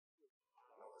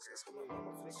Asking my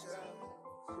mama for change.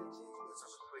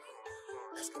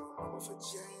 Asking my mama for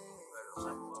change.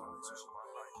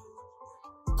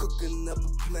 Cooking up a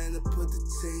plan to put the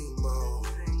team on.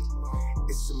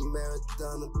 It's a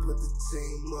marathon to put the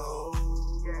team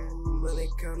on. Money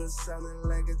counter sounding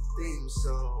like a theme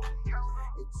song.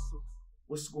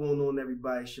 What's going on,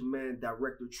 everybody? It's your man,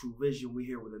 Director True Vision. We're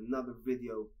here with another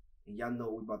video, and y'all know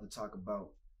what we're about to talk about.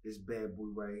 This bad boy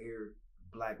right here,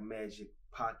 Blackmagic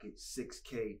Pocket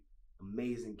 6K,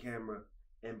 amazing camera.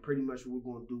 And pretty much what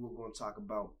we're gonna do, we're gonna talk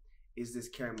about, is this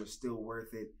camera still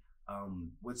worth it?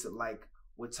 What's it like?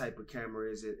 What type of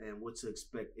camera is it? And what to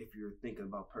expect if you're thinking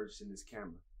about purchasing this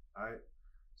camera. All right,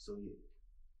 so yeah.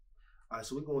 All right,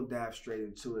 so we're gonna dive straight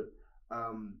into it.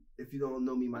 If you don't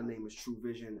know me, my name is True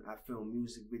Vision. I film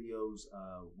music videos,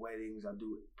 weddings. I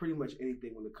do pretty much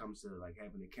anything when it comes to like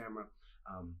having a camera.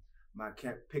 My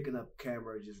picking up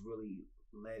camera just really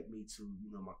led me to,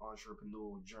 my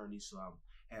entrepreneurial journey. So I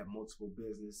have multiple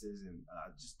businesses and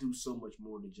just do so much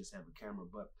more than just have a camera.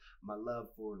 But my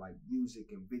love for like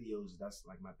music and videos, that's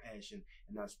like my passion,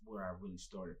 and that's where I really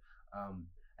started. I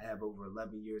have over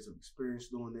 11 years of experience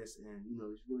doing this, and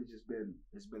it's really just been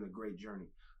a great journey.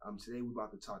 Today we're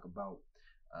about to talk about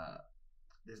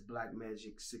this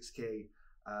Blackmagic 6K.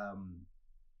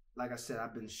 Like I said,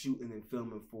 I've been shooting and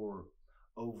filming for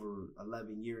over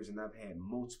 11 years, and I've had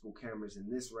multiple cameras. And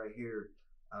this right here,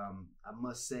 I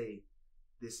must say,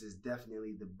 this is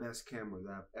definitely the best camera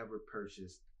that I've ever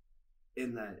purchased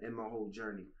in my whole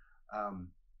journey.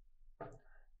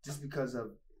 Just because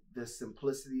of the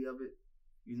simplicity of it,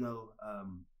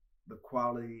 the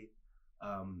quality,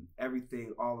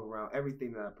 everything all around,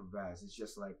 everything that it provides. It's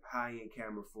just like high-end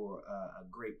camera for a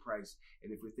great price.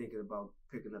 And if you're thinking about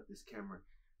picking up this camera,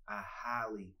 I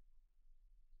highly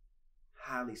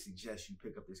suggest you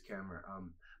pick up this camera.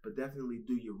 But definitely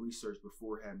do your research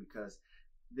beforehand, because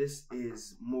this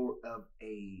is more of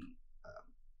a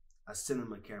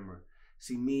cinema camera.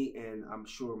 See, me, and I'm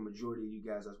sure majority of you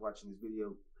guys that's watching this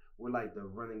video, we're like the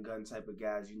run and gun type of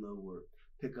guys, where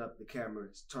pick up the camera,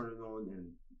 turn it on,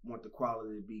 and want the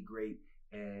quality to be great.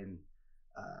 And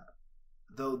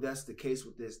though that's the case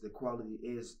with this, the quality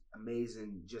is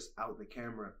amazing just out the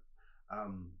camera.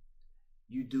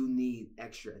 You do need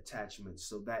extra attachments,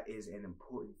 so that is an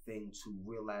important thing to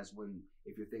realize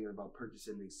if you're thinking about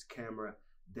purchasing this camera.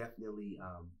 Definitely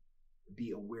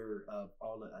be aware of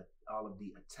all of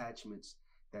the attachments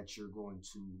that you're going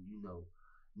to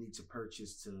need to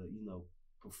purchase to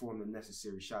perform the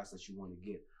necessary shots that you want to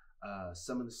get.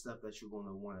 Some of the stuff that you're going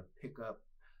to want to pick up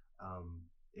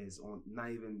is on,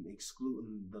 not even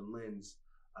excluding the lens,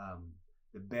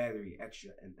 the battery,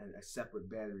 extra and a separate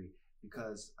battery,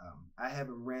 because I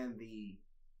haven't ran the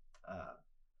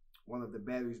one of the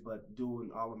batteries, but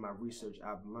doing all of my research,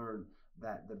 I've learned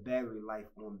that the battery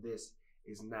life on this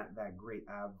is not that great.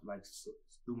 I've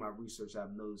through my research,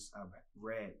 I've noticed, I've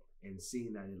read and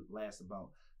seen that it lasts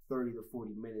about 30 to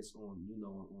 40 minutes on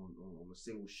a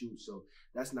single shoot. So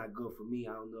that's not good for me.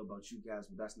 I don't know about you guys,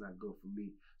 but that's not good for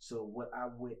me. So what I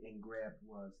went and grabbed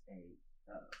was a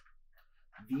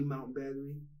V-mount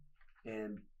battery,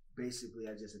 and basically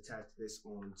I just attached this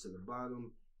on to the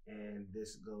bottom, and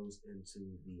this goes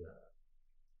into the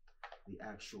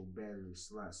actual battery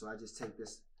slot. So I just take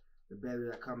the battery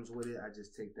that comes with it, I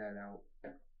just take that out,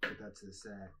 put that to the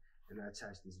side, and I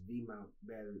attach this V-mount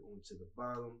battery onto the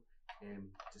bottom,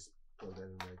 and just plug that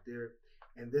in right there.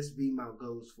 And this V-mount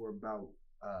goes for about,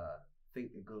 I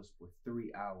think it goes for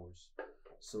 3 hours.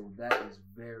 So that is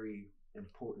very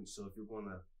important. So if you're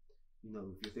gonna, if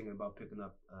you're thinking about picking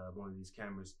up one of these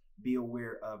cameras, be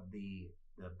aware of the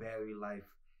battery life.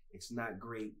 It's not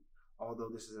great. Although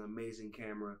this is an amazing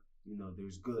camera,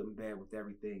 there's good and bad with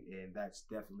everything, and that's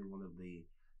definitely one of the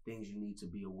things you need to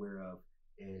be aware of,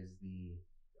 is the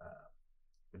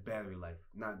battery life.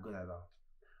 Not good at all.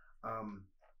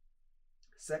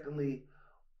 Secondly,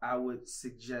 I would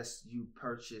suggest you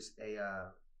purchase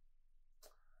a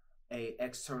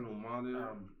external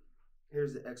monitor.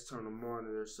 Here's the external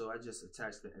monitor. So I just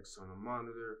attached the external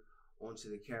monitor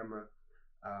onto the camera.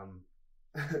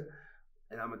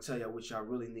 And I'm gonna tell you what y'all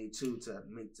really need to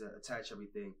attach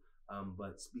everything.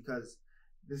 But because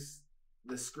the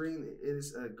screen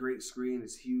is a great screen,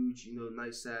 it's huge,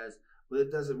 nice size, but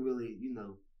it doesn't really,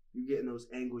 you're getting those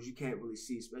angles you can't really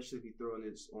see, especially if you're throwing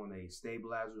this on a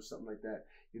stabilizer or something like that.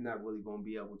 You're not really going to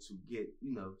be able to get,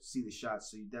 see the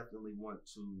shots. So you definitely want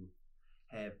to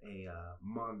have a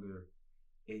monitor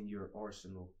in your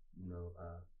arsenal.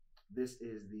 This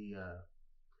is the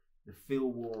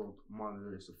Field World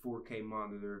monitor. It's a 4K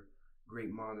monitor,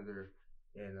 great monitor,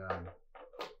 and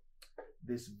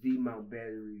this V-mount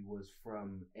battery was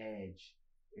from Edge,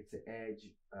 It's an Edge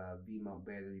V-mount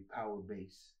battery, power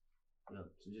base. Yep.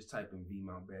 So just type in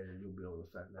V-mount battery, you'll be able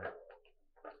to find that.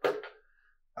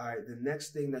 All right, the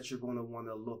next thing that you're going to want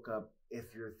to look up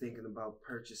if you're thinking about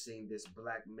purchasing this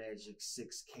Blackmagic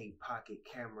 6K pocket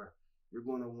camera, you're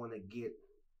going to want to get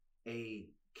a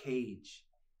cage.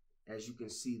 As you can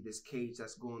see, this cage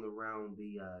that's going around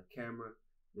the camera,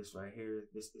 this right here,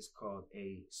 this is called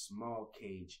a small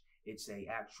cage. It's a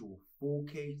actual full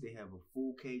cage. They have a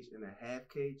full cage and a half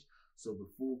cage. So the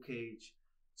full cage,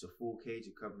 it's a full cage.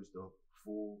 It covers the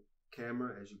full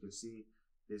camera. As you can see,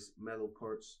 this metal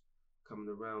parts coming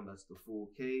around, that's the full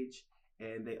cage.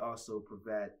 And they also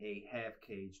provide a half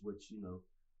cage, which, you know,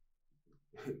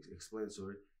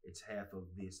 explanatory. It's half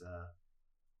of this,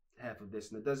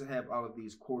 and it doesn't have all of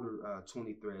these quarter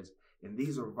 20 threads. And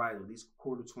these are vital. These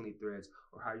quarter 20 threads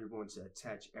are how you're going to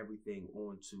attach everything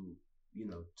onto, you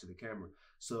know, to the camera.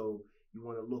 So you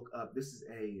want to look up. This is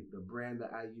the brand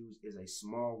that I use is a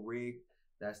Small Rig.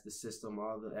 That's the system,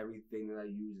 everything that I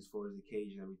use as far as the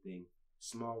cage and everything.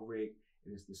 Small Rig,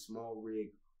 and it's the Small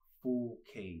Rig full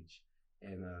cage.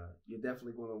 And you're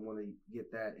definitely going to want to get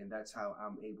that, and that's how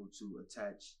I'm able to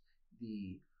attach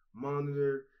the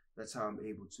monitor. That's how I'm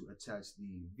able to attach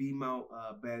the V-mount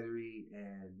battery,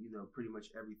 and, you know, pretty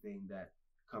much everything that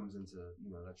comes into,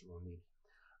 you know, that you're going to need.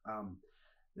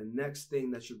 The next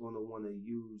thing that you're going to want to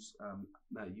use,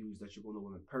 that you're going to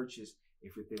want to purchase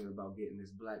if you're thinking about getting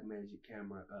this Blackmagic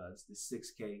camera, it's the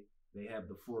 6K. They have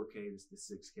the 4K, it's the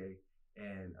 6K,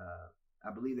 and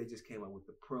I believe they just came out with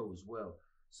the Pro as well.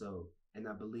 So, and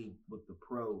I believe with the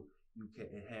Pro,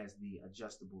 it has the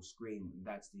adjustable screen.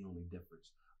 That's the only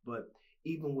difference. But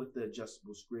even with the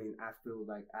adjustable screen, I feel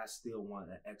like I still want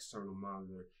an external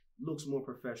monitor. It looks more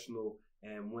professional,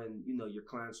 and when, you know, your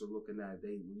clients are looking at it,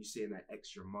 when you're seeing that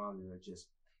extra monitor, it just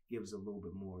gives a little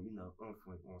bit more, you know, oomph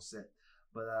on set.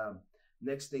 But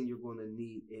next thing you're going to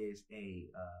need is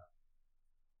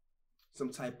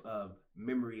some type of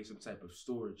memory, some type of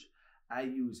storage. I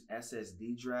use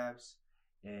SSD drives,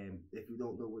 and if you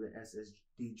don't know what an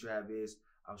SSD drive is,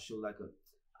 I'll show I'll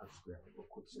just grab it real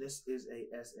quick. So this is a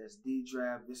SSD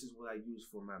drive. This is what I use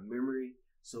for my memory.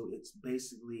 So it's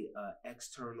basically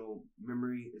external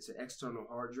memory. It's an external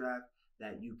hard drive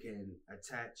that you can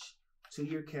attach to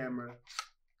your camera,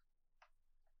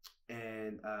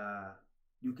 and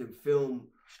you can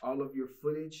film all of your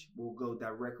footage will go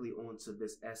directly onto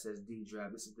this SSD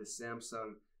drive. This is the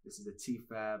Samsung. This is a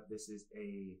T5. This is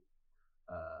a,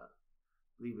 I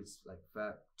believe it's like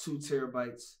 2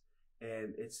 terabytes,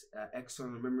 and it's an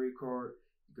external memory card.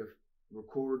 You can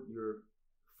record your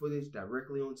footage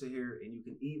directly onto here, and you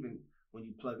can even, when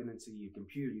you plug it into your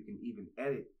computer, you can even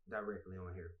edit directly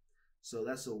on here. So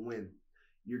that's a win.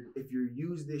 If you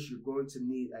use this, you're going to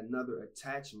need another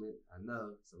attachment. I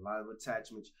know it's a lot of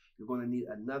attachments. You're going to need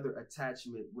another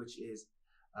attachment, which is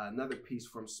another piece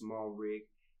from Small Rig,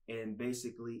 and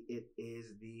basically it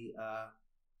is the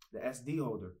SD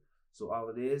holder. So all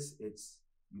it is,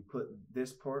 you put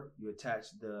this part, you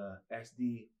attach the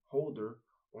SD holder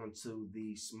onto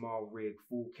the Small Rig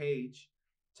full cage,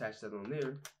 attach that on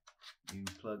there, you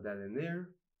plug that in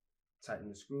there, tighten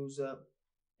the screws up,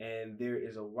 and there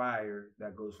is a wire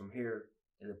that goes from here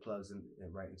and it plugs in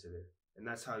right into there. And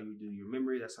that's how you do your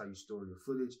memory. That's how you store your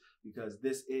footage, because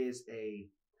this is a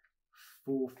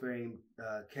full frame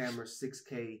camera,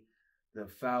 6K. The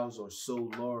files are so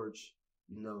large,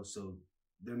 you know, so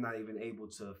they're not even able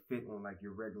to fit on like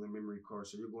your regular memory card.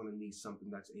 So you're going to need something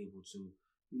that's able to,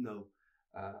 you know,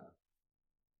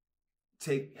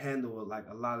 handle like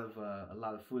a lot of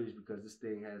footage, because this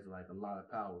thing has like a lot of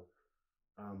power.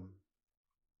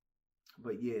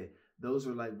 But yeah, those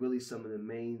are like really some of the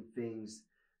main things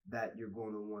that you're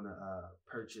going to want to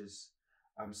purchase.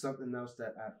 Something else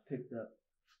that I picked up,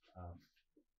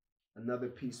 another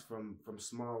piece from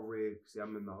Small Rig. See,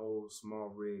 I'm in the whole Small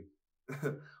Rig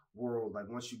world. Like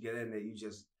once you get in there, you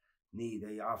just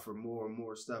they offer more and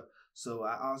more stuff. So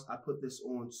I put this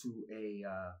onto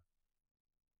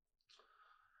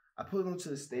I put it onto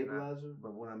the stabilizer,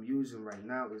 but what I'm using right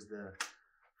now is the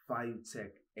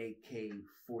Fiutech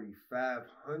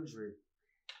AK4500,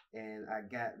 and I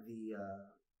got the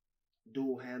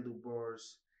dual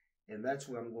handlebars, and that's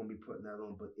what I'm going to be putting that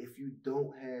on. But if you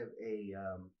don't have a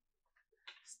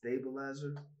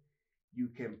stabilizer, you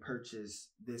can purchase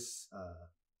this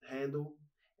handle,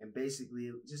 and basically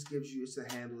it just gives you, it's a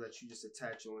handle that you just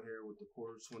attach on here with the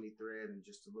quarter 20 thread and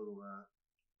just a little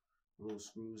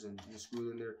screws, and you screw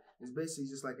it in there. It's basically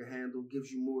just like a handle,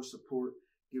 gives you more support,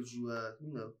 gives you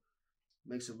you know,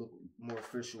 makes it look more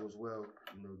official as well,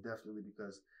 you know, definitely,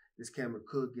 because this camera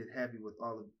could get heavy with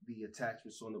all of the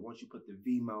attachments on it. Once you put the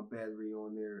V mount battery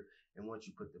on there, and once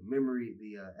you put the memory,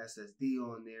 the SSD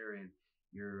on there, and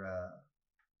your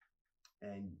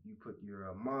you put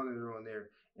your monitor on there,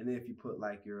 and then if you put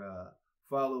like your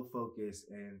follow focus,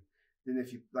 and then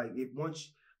if you like, if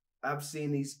once I've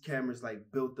seen these cameras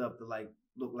like built up to like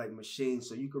look like machines,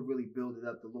 so you could really build it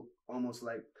up to look almost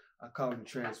like, I call them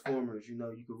transformers. You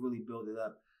know, you could really build it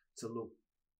up to look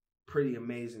pretty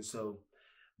amazing. So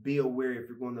be aware, if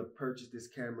you're going to purchase this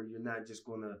camera, you're not just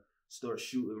going to start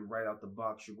shooting right out the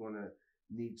box. You're going to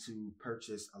need to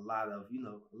purchase a lot of, you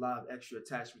know, a lot of extra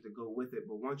attachments to go with it.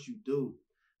 But once you do,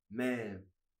 man,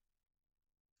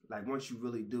 like once you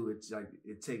really do, it's like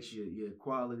it takes your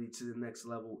quality to the next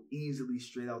level easily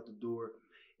straight out the door.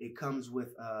 It comes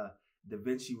with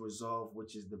Bmpc Resolve,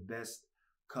 which is the best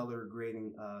color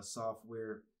grading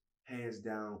software hands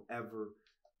down ever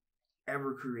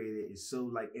created. It's so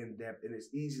like in depth, and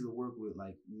it's easy to work with,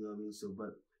 like, you know what I mean? So,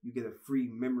 but you get a free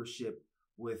membership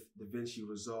with Bmpc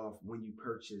Resolve when you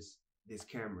purchase this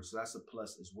camera. So that's a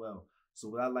plus as well. So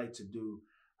what I like to do,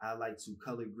 I like to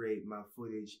color grade my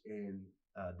footage in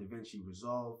Bmpc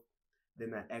Resolve.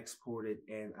 Then I export it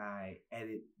and I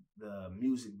edit the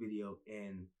music video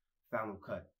in Final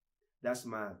Cut. That's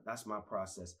my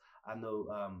process. I know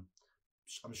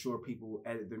I'm sure people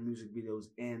edit their music videos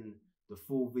in the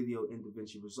full video in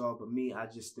Bmpc Resolve, but me, I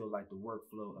just still like the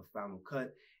workflow of Final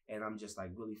Cut, and I'm just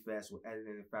like really fast with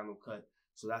editing in Final Cut.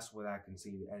 So that's what I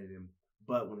continue to edit in.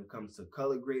 But when it comes to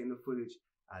color grading the footage,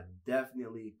 I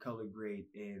definitely color grade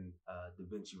in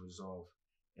Bmpc Resolve.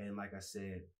 And like I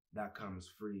said, that comes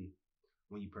free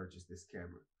when you purchase this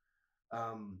camera.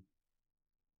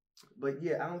 But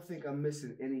yeah, I don't think I'm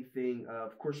missing anything.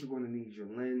 Of course, you're going to need your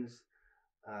lens.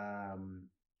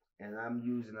 And I'm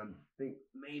using, I think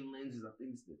main lenses, I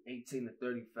think it's the 18 to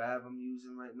 35 I'm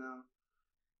using right now.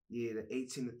 Yeah, the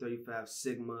 18 to 35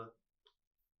 Sigma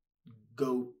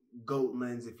GOAT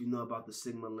lens. If you know about the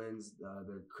Sigma lens,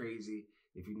 they're crazy.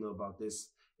 If you know about this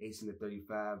 18 to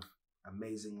 35,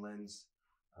 amazing lens.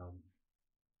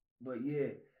 But yeah,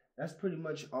 that's pretty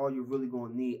much all you're really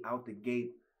gonna need out the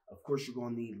gate. Of course, you're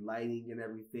gonna need lighting and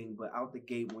everything, but out the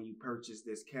gate when you purchase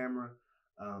this camera,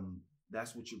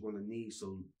 that's what you're gonna need.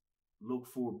 So look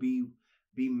for, be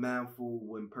mindful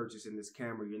when purchasing this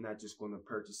camera. You're not just gonna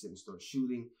purchase it and start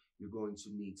shooting. You're going to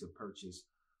need to purchase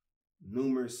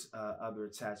numerous other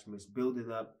attachments, build it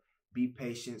up, be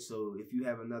patient. So if you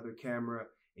have another camera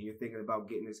and you're thinking about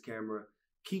getting this camera,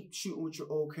 keep shooting with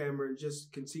your old camera and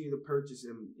just continue to purchase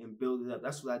and build it up.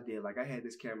 That's what I did. Like, I had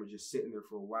this camera just sitting there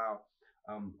for a while.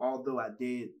 Although I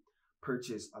did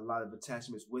purchase a lot of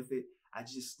attachments with it, I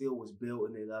just still was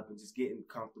building it up and just getting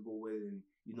comfortable with it. And,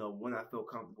 you know, when I felt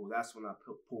comfortable, that's when I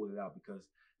pulled it out, because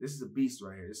this is a beast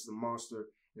right here. This is a monster,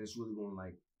 and it's really going to,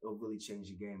 like, it'll really change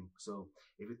your game. So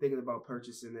if you're thinking about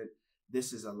purchasing it,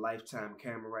 this is a lifetime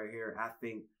camera right here. I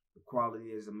think the quality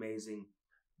is amazing.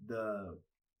 The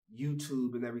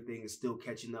YouTube and everything is still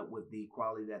catching up with the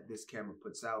quality that this camera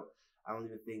puts out. I don't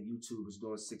even think YouTube is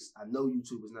doing I know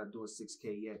YouTube is not doing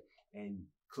 6K yet. And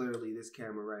clearly this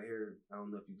camera right here, I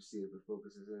don't know if you can see it, the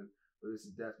focus is in, but this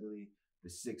is definitely the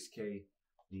 6K,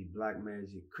 the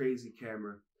Blackmagic crazy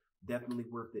camera. Definitely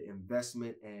worth the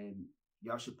investment, and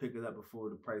y'all should pick it up before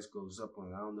the price goes up on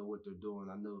it. I don't know what they're doing.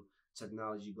 I know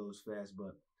technology goes fast,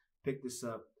 but pick this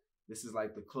up. This is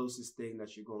like the closest thing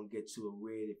that you're going to get to a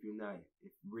red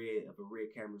if a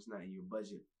red camera's not in your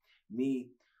budget. Me,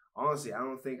 honestly, I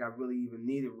don't think I really even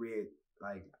need a red.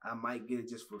 Like, I might get it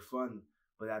just for fun,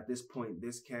 but at this point,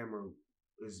 this camera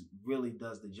really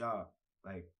does the job.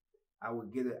 Like, I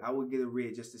would get a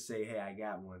red just to say, hey, I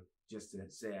got one, just to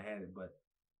say I had it. But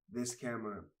this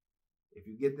camera, if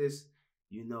you get this,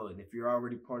 you know it. If you're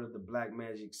already part of the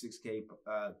Blackmagic 6K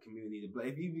community,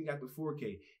 if you even got the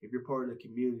 4K, if you're part of the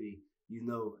community, you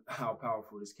know how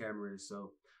powerful this camera is.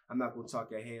 So I'm not going to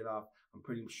talk your head off. I'm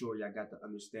pretty sure y'all got the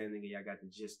understanding and y'all got the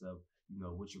gist of, you know,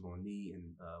 what you're going to need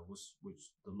and which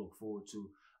to look forward to.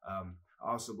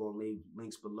 I also going to leave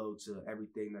links below to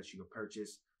everything that you can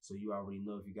purchase, so you already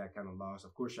know if you got kind of lost.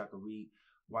 Of course, y'all can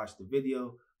watch the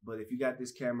video, but if you got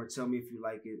this camera, tell me if you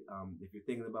like it. If you're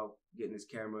thinking about getting this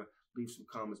camera, leave some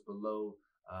comments below,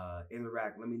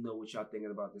 interact. Let me know what y'all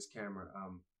thinking about this camera.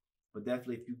 But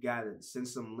definitely, if you got it, send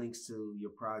some links to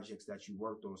your projects that you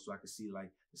worked on, so I can see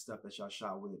like the stuff that y'all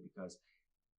shot with it, because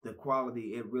the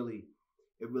quality, it really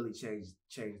changed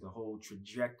the whole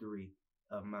trajectory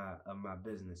of my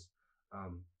business.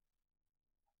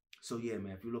 So yeah,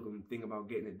 man, if you're thinking about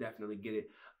getting it, definitely get it.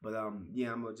 But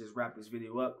yeah, I'm gonna just wrap this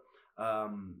video up.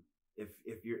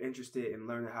 If you're interested in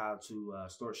learning how to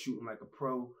start shooting like a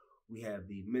pro, We have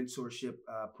the mentorship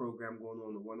program going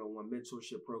on, the one-on-one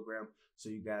mentorship program. So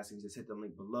you guys can just hit the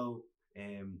link below.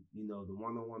 And you know, the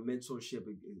one-on-one mentorship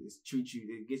is treat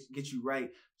you, it gets you right.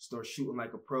 Start shooting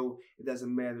like a pro. It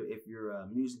doesn't matter if you're a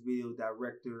music video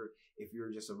director, if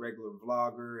you're just a regular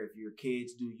vlogger, if your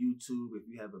kids do YouTube, if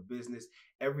you have a business.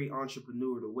 Every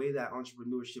entrepreneur, the way that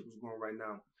entrepreneurship is going right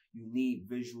now, you need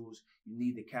visuals. You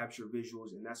need to capture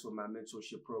visuals, and that's what my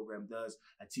mentorship program does.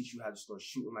 I teach you how to start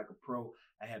shooting like a pro.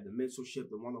 I have the mentorship,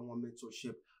 the one-on-one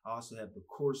mentorship. I also have the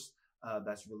course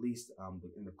that's released,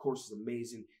 and the course is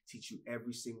amazing. Teach you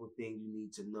every single thing you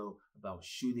need to know about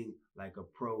shooting like a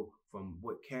pro, from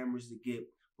what cameras to get,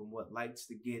 from what lights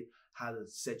to get, how to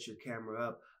set your camera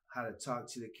up, how to talk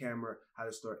to the camera, how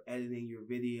to start editing your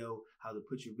video, how to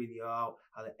put your video out,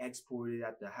 how to export it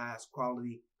at the highest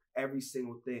quality. Every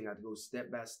single thing. I go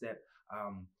step by step,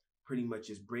 pretty much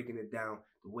just breaking it down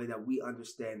the way that we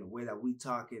understand, the way that we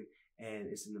talking, and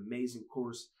it's an amazing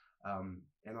course.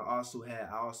 And I also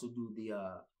do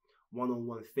the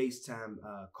one-on-one FaceTime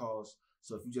calls.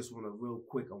 So if you just want a real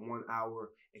quick, a 1 hour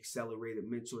accelerated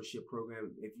mentorship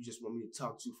program, if you just want me to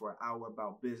talk to you for an hour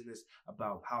about business,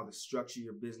 about how to structure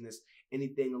your business,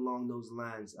 anything along those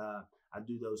lines, I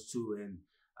do those too. And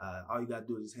all you gotta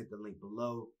do is just hit the link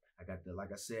below. I got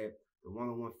like I said, the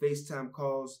one-on-one FaceTime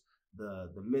calls,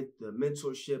 the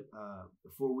mentorship, the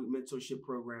 4-week mentorship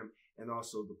program, and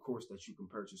also the course that you can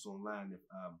purchase online if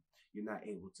you're not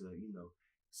able to, you know,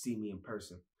 see me in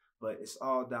person. But it's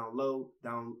all down low.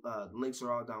 The links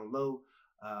are all down low.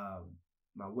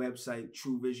 My website,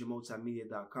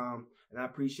 truevisionmultimedia.com. And I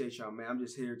appreciate y'all, man. I'm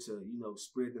just here to, you know,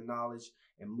 spread the knowledge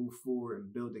and move forward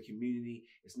and build a community.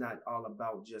 It's not all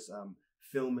about just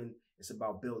filming. It's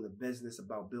about building a business,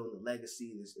 about building a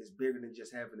legacy. It's bigger than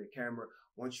just having a camera.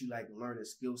 Once you like learn a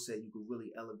skill set, you can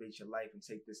really elevate your life and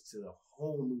take this to a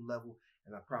whole new level.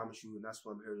 And I promise you, and that's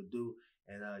what I'm here to do.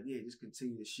 And yeah, just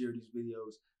continue to share these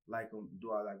videos, like them,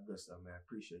 do all that good stuff, man. I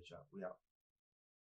appreciate y'all. We out.